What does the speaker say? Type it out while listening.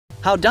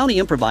How Downey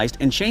improvised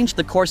and changed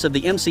the course of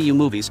the MCU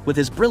movies with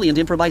his brilliant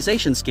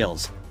improvisation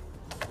skills.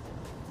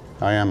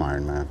 I am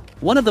Iron Man.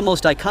 One of the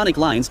most iconic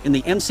lines in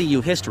the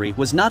MCU history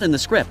was not in the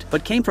script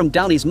but came from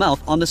Downey's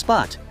mouth on the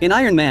spot. In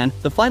Iron Man,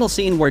 the final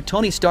scene where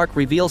Tony Stark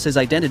reveals his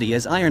identity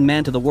as Iron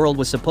Man to the world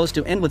was supposed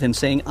to end with him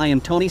saying, "I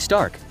am Tony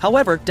Stark."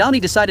 However,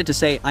 Downey decided to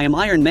say, "I am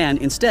Iron Man"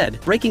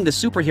 instead, breaking the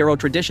superhero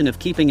tradition of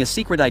keeping a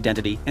secret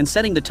identity and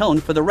setting the tone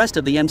for the rest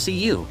of the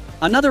MCU.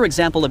 Another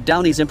example of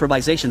Downey's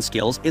improvisation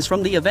skills is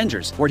from the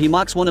Avengers, where he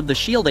mocks one of the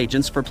S.H.I.E.L.D.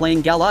 agents for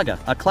playing Galaga,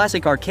 a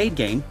classic arcade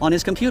game, on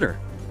his computer.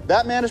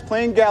 That man is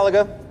playing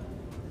Galaga.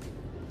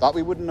 Thought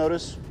we wouldn't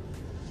notice,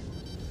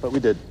 but we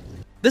did.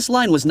 This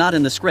line was not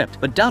in the script,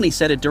 but Downey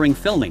said it during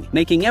filming,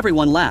 making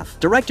everyone laugh.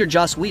 Director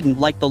Joss Whedon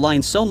liked the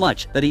line so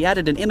much that he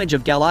added an image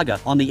of Galaga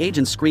on the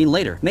agent's screen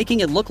later, making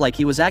it look like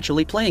he was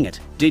actually playing it.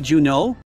 Did you know?